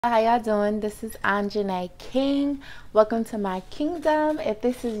How y'all doing? This is Anjane King. Welcome to my kingdom. If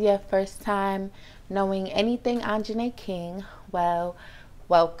this is your first time knowing anything Anjane King, well,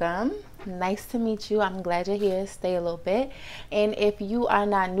 welcome. Nice to meet you. I'm glad you're here. Stay a little bit. And if you are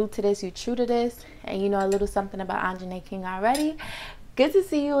not new to this, you're true to this, and you know a little something about Anjane King already, good to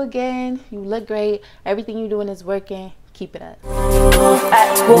see you again. You look great. Everything you're doing is working. Keep it up.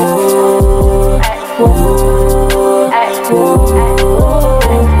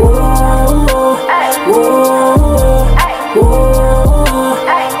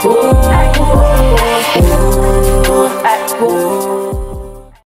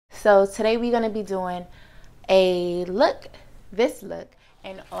 So today we're going to be doing a look, this look,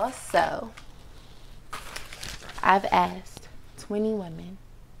 and also I've asked 20 women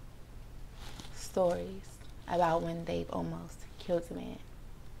stories about when they've almost killed a man.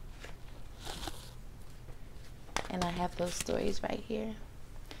 And I have those stories right here.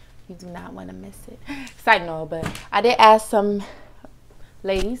 You do not want to miss it. Side note, but I did ask some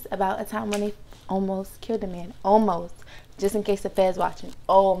ladies about a time when they almost killed a man. Almost. Just in case the feds watching.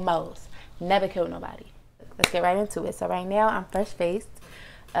 Almost. Never killed nobody. Let's get right into it. So right now, I'm fresh faced.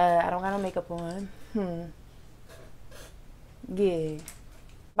 I don't got no makeup on. Yeah.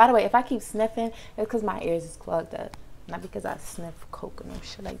 By the way, if I keep sniffing, it's because my ears is clogged up. Not because I sniff coke or no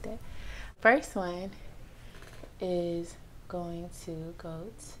shit like that. First one is going to go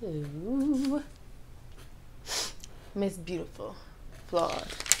to Miss Beautiful. Flawed.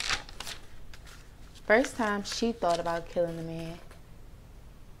 First time she thought about killing a man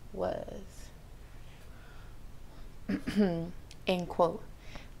was, end quote,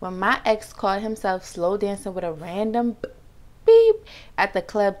 when my ex caught himself slow dancing with a random beep at the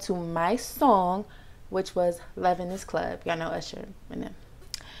club to my song, which was Love in This Club. Y'all know Usher and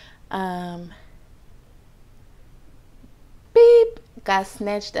them. Beep got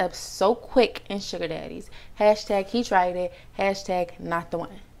snatched up so quick in Sugar Daddies. Hashtag he tried it. Hashtag not the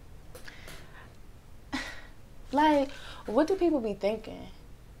one. Like, what do people be thinking?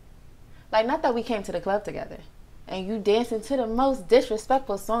 Like, not that we came to the club together and you dancing to the most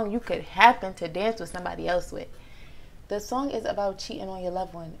disrespectful song you could happen to dance with somebody else with. The song is about cheating on your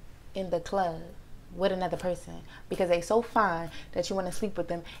loved one in the club with another person because they so fine that you want to sleep with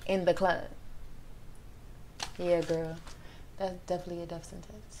them in the club. Yeah, girl. That's definitely a death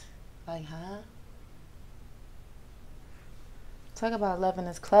sentence. Like, huh? Talk about Love in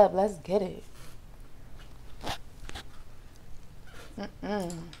This Club. Let's get it.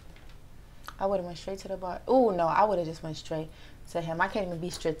 I would have went straight to the bar. Oh, no. I would have just went straight to him. I can't even be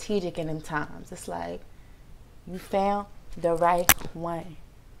strategic in them times. It's like, you found the right one.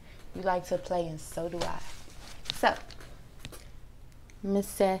 You like to play, and so do I. So, Miss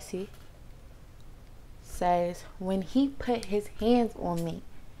Sassy says, when he put his hands on me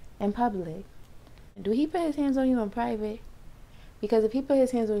in public, do he put his hands on you in private? Because if he put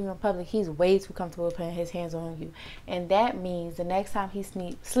his hands on you in public, he's way too comfortable putting his hands on you. And that means the next time he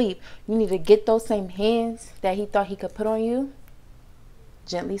sleep, you need to get those same hands that he thought he could put on you,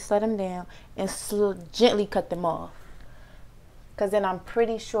 gently slow them down, and gently cut them off. Because then I'm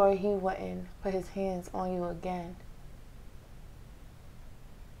pretty sure he wouldn't put his hands on you again.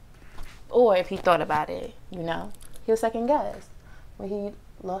 Or if he thought about it, you know, he'll second guess when he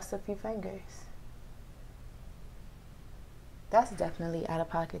lost a few fingers. That's definitely out of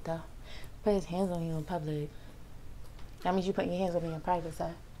pocket, though. Put his hands on you in public. That means you putting your hands on me in private,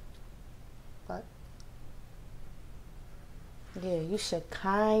 sir. But yeah, you should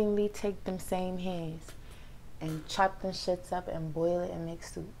kindly take them same hands and chop them shits up and boil it and make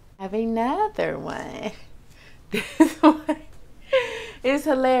soup. I have another one. This one is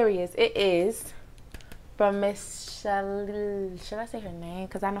hilarious. It is from Miss Shelly. Should I say her name?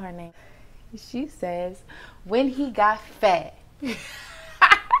 Because I know her name. She says, when he got fat.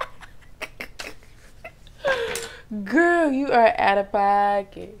 Girl, you are out of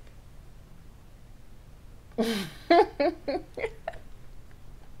pocket.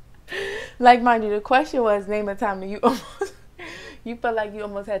 Like, mind you, the question was, name a time that you felt like you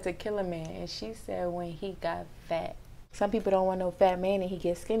almost had to kill a man. And she said, when he got fat. Some people don't want no fat man and he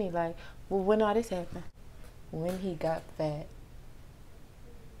gets skinny. Like, well, when all this happened? When he got fat.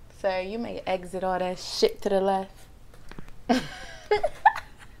 Sir, you may exit all that shit to the left.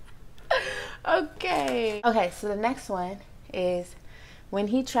 Okay, so the next one is when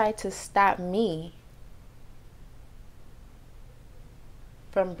he tried to stop me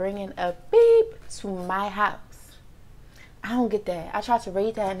from bringing a beep to my house. I don't get that. I tried to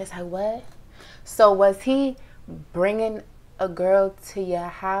read that and it's like, what? So was he bringing a girl to your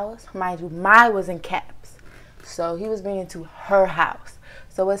house? Mind you, mine was in caps. So he was bringing to her house.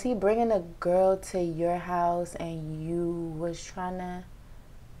 So was he bringing a girl to your house and you was trying to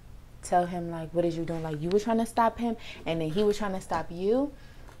tell him, like, what is you doing? Like, you were trying to stop him and then he was trying to stop you?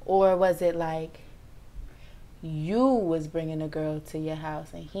 Or was it like you was bringing a girl to your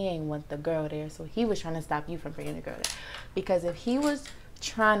house and he ain't want the girl there, so he was trying to stop you from bringing a girl there? Because if he was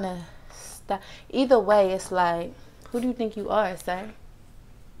trying to stop, either way, it's like, who do you think you are, sir?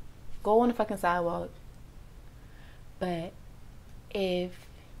 Go on the fucking sidewalk. But if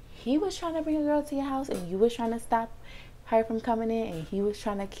he was trying to bring a girl to your house and you was trying to stop her from coming in and he was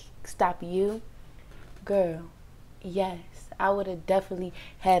trying to stop you, girl, yes, I would have definitely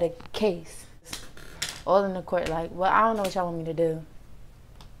had a case. All in the court, like, well, I don't know what y'all want me to do.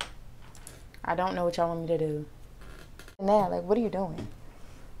 I don't know what y'all want me to do. Now, like, what are you doing?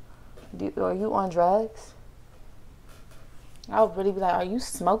 Are you on drugs? I would really be like, are you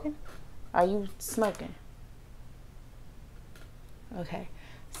smoking? Are you smoking? Okay,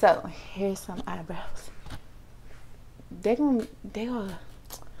 so here's some eyebrows. They gonna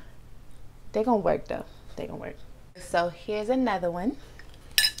work though. They gonna work. So here's another one.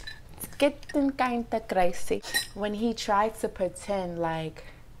 Getting kinda crazy. When he tried to pretend like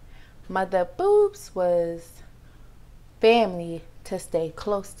mother boobs was family to stay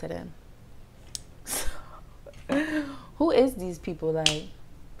close to them. Who is these people? Like,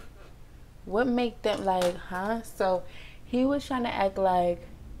 what make them, like, huh? So he was trying to act like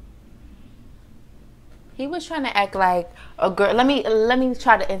a girl. Let me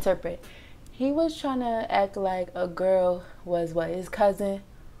try to interpret. He was trying to act like a girl was what, his cousin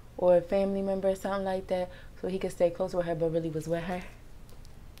or a family member or something like that, so he could stay close with her, but really was with her.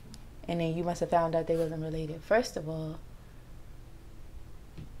 And then you must have found out they wasn't related. First of all,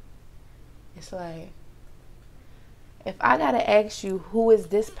 it's like, if I gotta ask you who is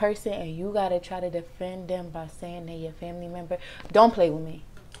this person and you gotta try to defend them by saying they're your family member, don't play with me.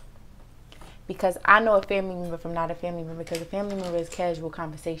 Because I know a family member from not a family member, because a family member is casual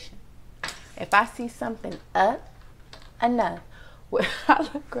conversation. If I see something up enough, I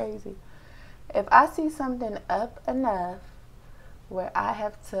look crazy. If I see something up enough where I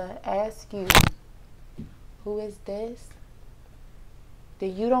have to ask you, who is this?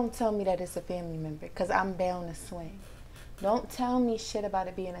 Then you don't tell me that it's a family member, because I'm bound to swing. Don't tell me shit about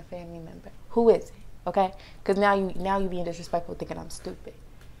it being a family member. Who is it? Okay? Because now you being disrespectful, thinking I'm stupid.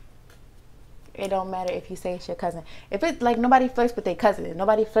 It don't matter if you say it's your cousin. If it's like, nobody flirts with their cousin,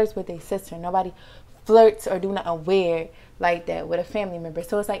 nobody flirts with their sister, nobody flirts or do nothing weird like that with a family member.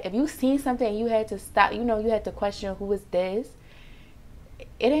 So it's like, if you seen something and you had to stop, you had to question who is this,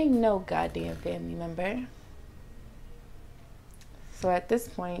 it ain't no goddamn family member. So at this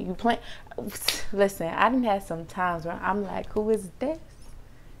point, you play. Listen, I done had some times where I'm like, who is this?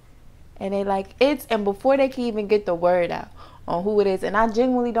 And they like, it's, and before they can even get the word out on who it is, and I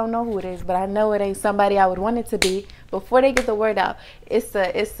genuinely don't know who it is, but I know it ain't somebody I would want it to be. Before they get the word out, it's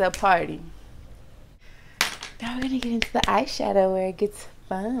a party. Now we're gonna get into the eyeshadow where it gets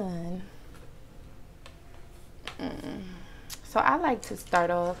fun. So I like to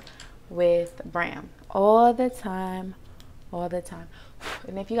start off with brown all the time.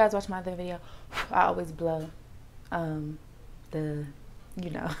 And if you guys watch my other video, I always blow the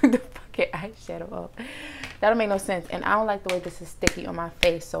fucking eyeshadow off. That don't make no sense. And I don't like the way this is sticky on my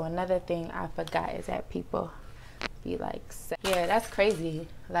face. So another thing I forgot is that people be like, yeah, that's crazy.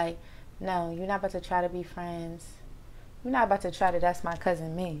 Like, no, you're not about to try to be friends. You're not about to try to, that's my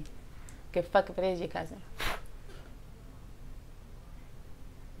cousin, me. Give fuck if it is your cousin.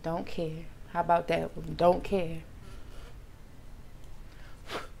 Don't care. How about that? Don't care.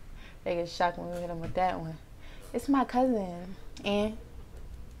 They get shocked when we hit them with that one. It's my cousin. And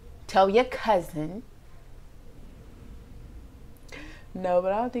tell your cousin. No,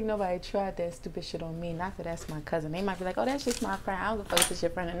 but I don't think nobody tried that stupid shit on me. Not that that's my cousin. They might be like, oh, that's just my friend. I don't give a fuck if it's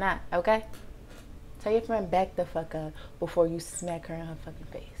your friend or not. Okay? Tell your friend back the fuck up before you smack her in her fucking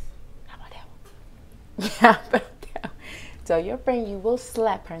face. How about that one? Yeah, how about that one? Tell your friend you will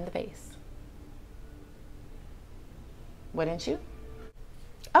slap her in the face. Wouldn't you?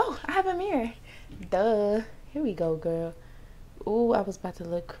 Oh, I have a mirror. Duh. Here we go, girl. Ooh, I was about to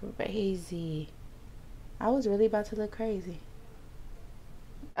look crazy. I was really about to look crazy.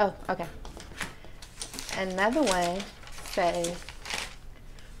 Oh, okay. Another one says,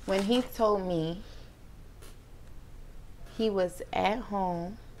 when he told me he was at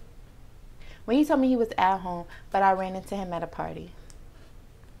home, but I ran into him at a party.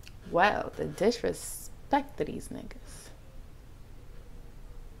 Wow, the disrespect to these niggas.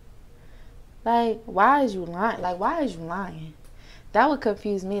 Like, why is you lying? That would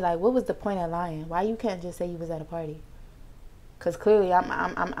confuse me. Like, what was the point of lying? Why you can't just say you was at a party? Because clearly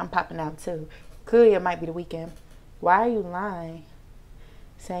I'm popping out too. Clearly it might be the weekend. Why are you lying?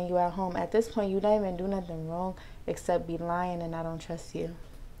 Saying you at home. At this point, you don't even do nothing wrong except be lying, and I don't trust you.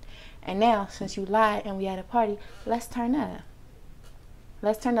 And now, since you lied and we at a party, let's turn up.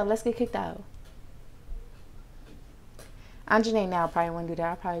 Let's turn up. Let's get kicked out. Anjane now probably wouldn't do that.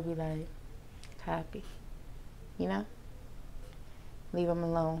 I'll probably be like, happy. You know? Leave him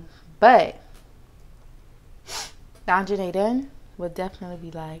alone. But Anjane then would definitely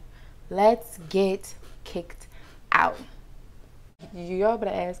be like, let's get kicked out. Y'all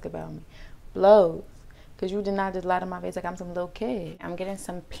better ask about me. Blows. Because you did not just lie to my face like I'm some little kid. I'm getting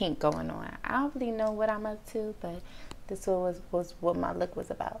some pink going on. I don't really know what I'm up to, but this was what my look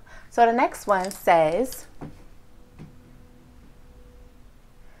was about. So the next one says,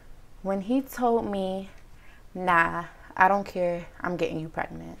 when he told me, nah, I don't care, I'm getting you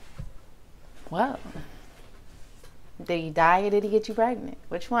pregnant. Well, did he die or did he get you pregnant?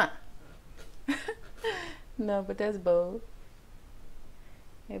 Which one? No, but that's bold.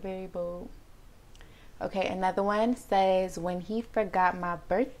 They're very bold. Okay, another one says, when he forgot my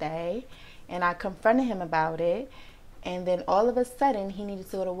birthday and I confronted him about it, and then all of a sudden he needed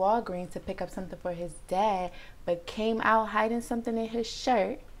to go to Walgreens to pick up something for his dad, but came out hiding something in his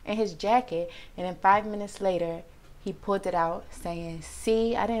shirt, in his jacket, and then 5 minutes later he pulled it out saying,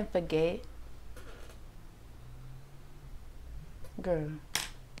 see, I didn't forget. Girl.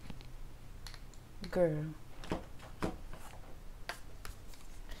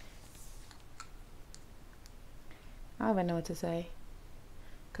 I don't even know what to say.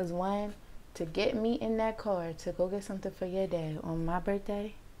 Because one, to get me in that car to go get something for your dad on my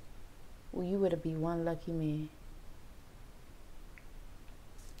birthday, well, you would be one lucky man.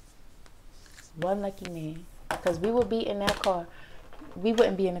 One lucky man. Because we would be in that car. We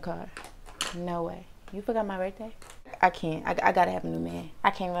wouldn't be in the car. No way. You forgot my birthday? I can't. I gotta have a new man. I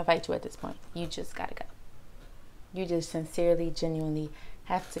can't even fight you at this point. You just gotta go. You just sincerely, genuinely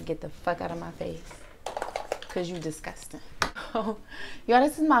have to get the fuck out of my face. Because you disgusting. Y'all,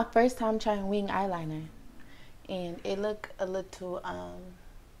 this is my first time trying wing eyeliner. And it look a little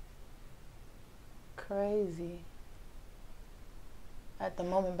crazy at the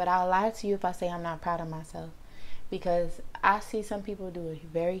moment. But I'll lie to you if I say I'm not proud of myself. Because I see some people do it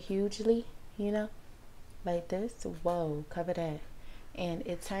very hugely, you know. Like this. Whoa, cover that. And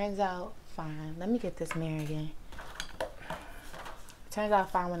it turns out fine. Let me get this mirror again. It turns out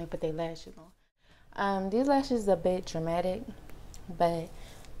fine when they put their lashes on. These lashes are a bit dramatic, but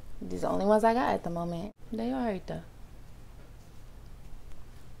these are the only ones I got at the moment. They alright though.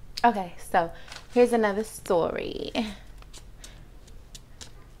 Okay, so here's another story.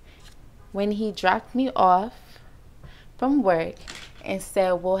 When he dropped me off from work and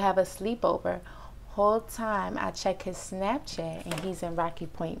said we'll have a sleepover, whole time I check his Snapchat and he's in Rocky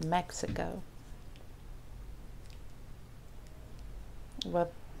Point, Mexico. Well,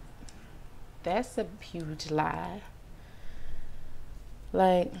 that's a huge lie.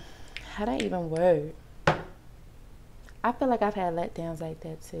 Like, how that even work? I feel like I've had letdowns like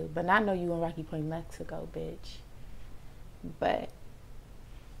that too. But not know you in Rocky Point, Mexico, bitch. But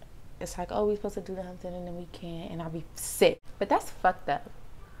it's like, oh, we supposed to do something and then we can't, and I'll be sick. But that's fucked up.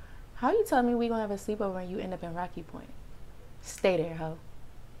 How you telling me we gonna have a sleepover and you end up in Rocky Point? Stay there, ho.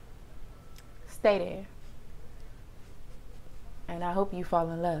 Stay there. And I hope you fall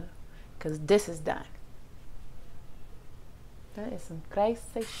in love. Because this is done. That is some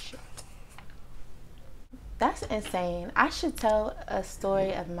crazy shit. That's insane. I should tell a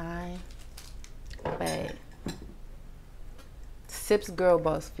story of mine. But sips girl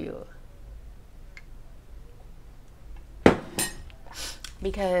boss fuel.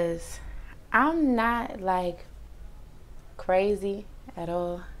 Because I'm not like crazy at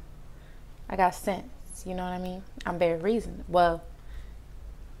all. I got sense. You know what I mean? I'm very reasonable. Well,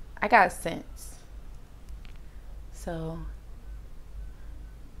 I got sense. So,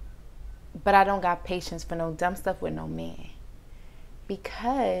 but I don't got patience for no dumb stuff with no man.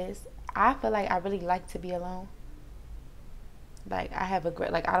 Because I feel like I really like to be alone. Like, I have a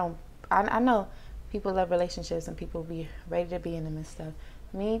great, like, I know people love relationships and people be ready to be in them and stuff.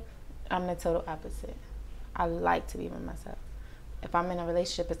 Me, I'm the total opposite. I like to be with myself. If I'm in a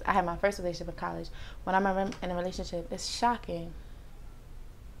relationship, I had my first relationship in college. When I'm in a relationship, it's shocking.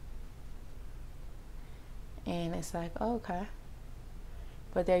 And it's like, oh, okay.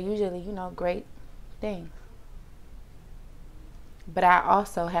 But they're usually, you know, great things. But I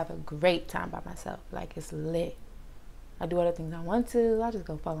also have a great time by myself. Like, it's lit. I do other things I want to. I just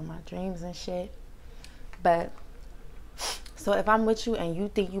go follow my dreams and shit. But, so if I'm with you and you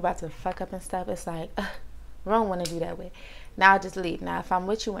think you about to fuck up and stuff, it's like, we don't want to do that with. Now I just leave. Now if I'm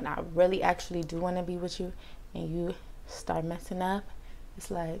with you and I really actually do want to be with you and you start messing up, it's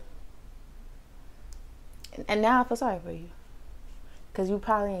like, and now I feel sorry for you, because you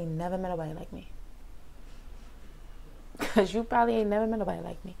probably ain't never met nobody like me. Because you probably ain't never met nobody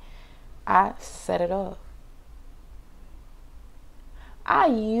like me. I set it off. I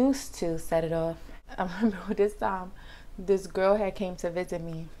used to set it off. I remember this time, this girl had came to visit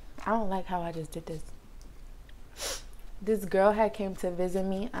me. I don't like how I just did this. This girl had came to visit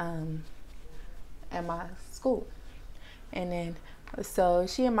me at my school. And then, so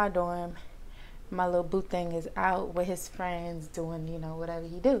she in my dorm. My little boo thing is out with his friends doing, you know, whatever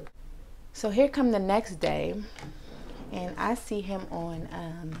he do. So here come the next day. And I see him on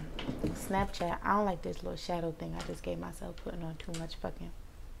Snapchat. I don't like this little shadow thing I just gave myself, putting on too much fucking.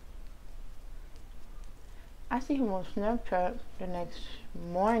 I see him on Snapchat the next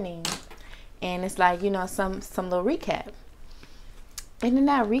morning. And it's like, you know, some little recap. And in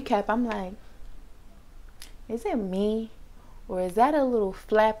that recap, I'm like, is it me? Or is that a little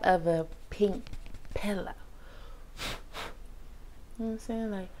flap of a pink pillow? You know what I'm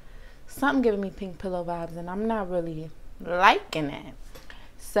saying? Like, something giving me pink pillow vibes, and I'm not really liking it.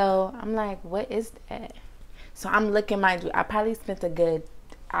 So I'm like, what is that? So I'm looking, mind you, I probably spent a good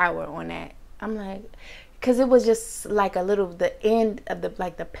hour on that. I'm like, because it was just like a little, the end of the,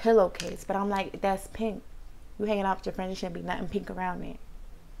 like the pillowcase. But I'm like, that's pink. You hanging out with your friends, there shouldn't be nothing pink around there.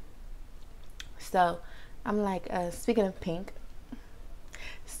 So I'm like, speaking of pink.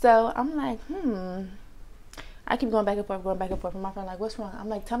 So I'm like, I keep going back and forth with my friend, like, what's wrong? I'm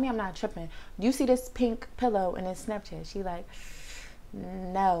like, tell me I'm not tripping. Do you see this pink pillow in this Snapchat? She like,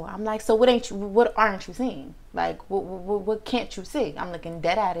 no. I'm like, so what aren't you seeing? Like, what can't you see? I'm looking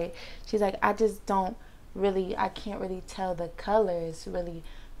dead at it. She's like, I just don't really, I can't really tell the color. It's really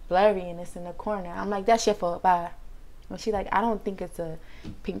blurry and it's in the corner. I'm like, that's your fault, bye. And she's like, I don't think it's a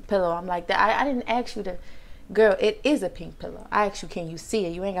pink pillow. I'm like, I didn't ask you to, girl, it is a pink pillow. I asked you, can you see it?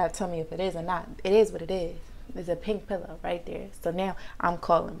 You ain't got to tell me if it is or not. It is what it is. There's a pink pillow right there. So now I'm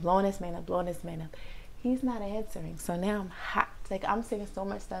calling, blowing this man up. He's not answering. So now I'm hot. Like, I'm saying so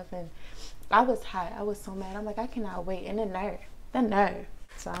much stuff, and I was hot. I was so mad. I'm like, I cannot wait. And the nerve.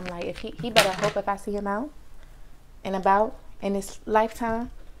 So I'm like, if he better hope if I see him out and about in this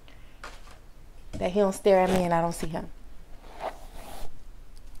lifetime that he don't stare at me and I don't see him.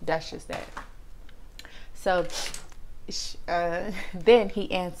 That's just that. So then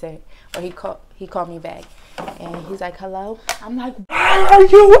he answered, or he called me back, and he's like, hello. I'm like, why are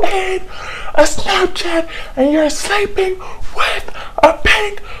you in a Snapchat and you're sleeping with a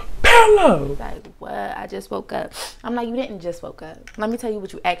pink pillow? Like, what? I just woke up. I'm like, you didn't just woke up. Let me tell you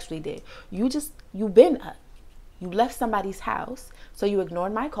what you actually did. You've been up. You left somebody's house, so you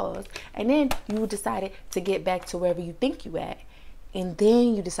ignored my calls, and then you decided to get back to wherever you think you at, and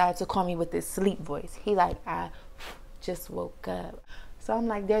then you decided to call me with this sleep voice. He like, I just woke up. So I'm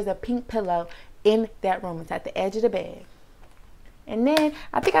like, there's a pink pillow in that room. It's at the edge of the bed. And then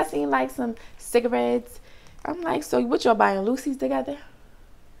I think I seen like some cigarettes. I'm like, so what, y'all buying Lucy's together?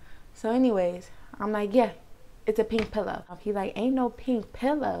 So anyways, I'm like, yeah, it's a pink pillow. He like, ain't no pink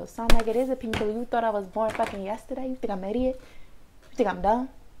pillow. So I'm like, it is a pink pillow. You thought I was born fucking yesterday? You think I'm an idiot? You think I'm dumb?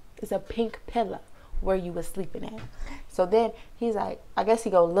 It's a pink pillow where you was sleeping at. So then he's like, I guess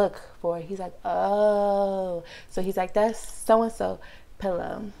he go look for it. He's like, oh. So he's like, that's so-and-so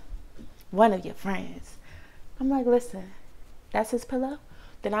pillow. One of your friends. I'm like, listen, that's his pillow?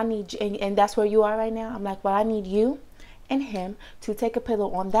 Then I need you, and that's where you are right now? I'm like, well, I need you and him to take a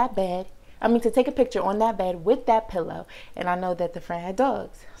pillow on that bed. To take a picture on that bed with that pillow. And I know that the friend had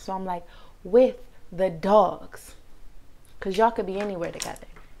dogs. So I'm like, with the dogs. Because y'all could be anywhere together.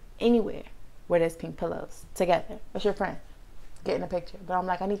 Anywhere where there's pink pillows together. That's your friend. Get in a picture. But I'm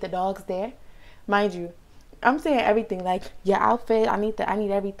like, I need the dogs there. Mind you, I'm saying everything. Like, your outfit, I need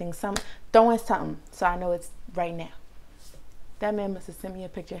everything. Throw in something so I know it's right now. That man must have sent me a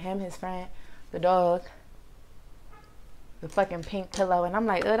picture. Him, his friend, the dog, the fucking pink pillow. And I'm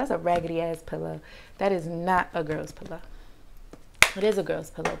like, oh, that's a raggedy ass pillow. That is not a girl's pillow. It is a girl's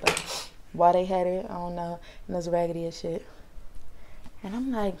pillow, but why they had it, I don't know. And it's raggedy as shit. And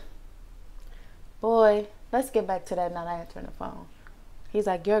I'm like, boy, let's get back to that, not answering the phone. He's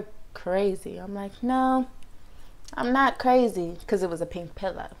like, you're crazy. I'm like, no, I'm not crazy, because it was a pink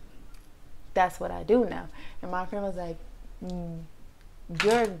pillow. That's what I do now. And my friend was like,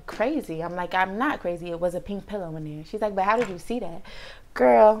 you're crazy. I'm like, I'm not crazy. It was a pink pillow in there. She's like, but how did you see that?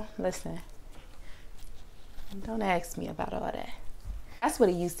 Girl, listen, don't ask me about all that. That's what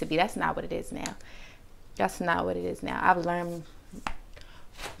it used to be. That's not what it is now. That's not what it is now. I've learned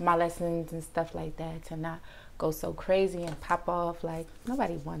my lessons and stuff like that, to not go so crazy and pop off. Like,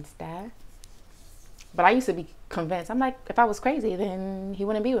 nobody wants that. But I used to be convinced. I'm like, if I was crazy, then he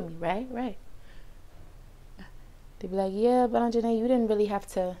wouldn't be with me, right? Right. They'd be like, yeah, but Anjane, you didn't really have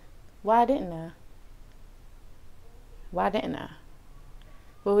to. Why didn't I? Why didn't I?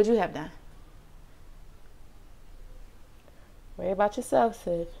 What would you have done? Worry about yourself,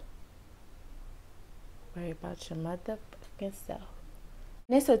 sis. Worry about your motherfucking self.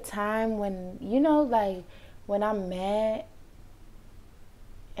 And it's a time when, you know, like, when I'm mad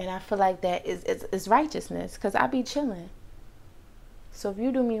and I feel like that is righteousness, because I be chilling. So if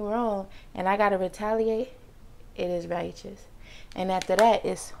you do me wrong and I got to retaliate, it is righteous. And after that,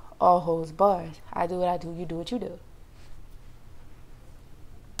 it's all holds bars. I do what I do, you do what you do.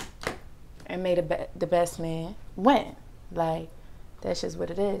 And may the best man win. Like, that's just what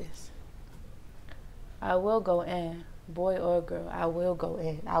it is. I will go in, boy or girl, I will go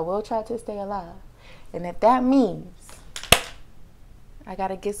in. I will try to stay alive. And if that means I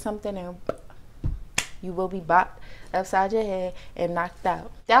gotta get something and you will be bopped upside your head and knocked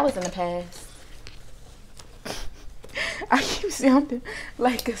out. That was in the past. I keep sounding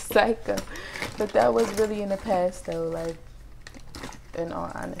like a psycho, but that was really in the past though. Like, in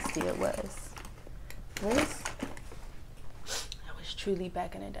all honesty, it was. That was truly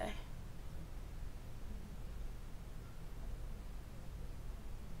back in the day.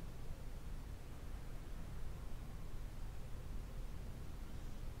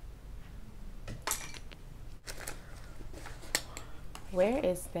 Where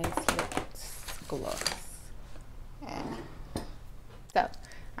is this lip gloss? Yeah. So,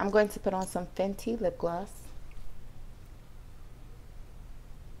 I'm going to put on some Fenty lip gloss.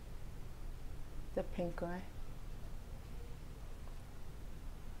 The pink one.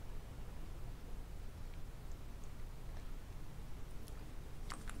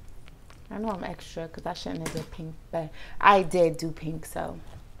 I know I'm extra because I shouldn't have did pink, but I did do pink, so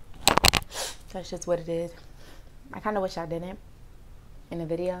that's just what it is. I kind of wish I didn't in the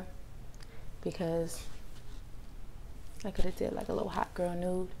video because I could have did like a little hot girl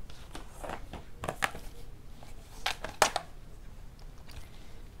nude.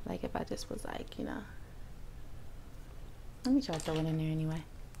 Like if I just was like, you know. Let me try to throw it in there anyway.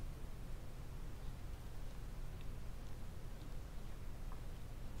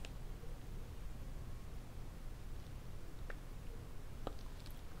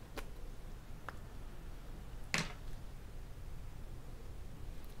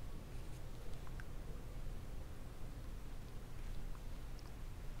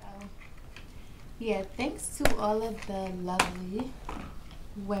 Yeah, thanks to all of the lovely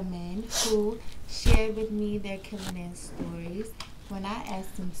women who shared with me their killing it stories when I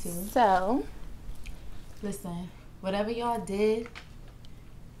asked them to. So, listen, whatever y'all did,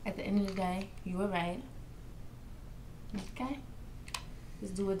 at the end of the day, you were right. Okay?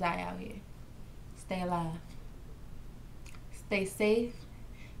 Just do or die out here. Stay alive. Stay safe.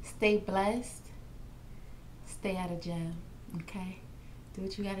 Stay blessed. Stay out of jail. Okay? Do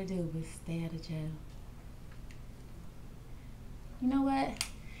what you gotta do, but stay out of jail. You know what?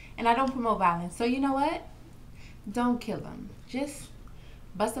 And I don't promote violence. So you know what? Don't kill him. Just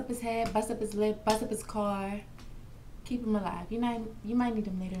bust up his head, bust up his lip, bust up his car. Keep him alive. You might need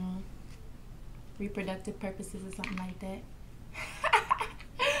him later on. Reproductive purposes or something like that.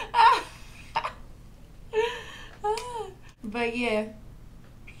 But yeah.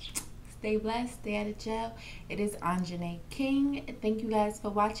 Stay blessed, stay out of jail. It is Anjane King. Thank you guys for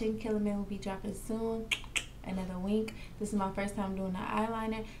watching. Killer Man will be dropping soon. Another wink. This is my first time doing the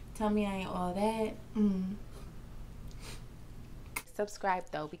eyeliner. Tell me I ain't all that. Subscribe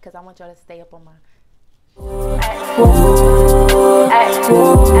though, because I want y'all to stay up on my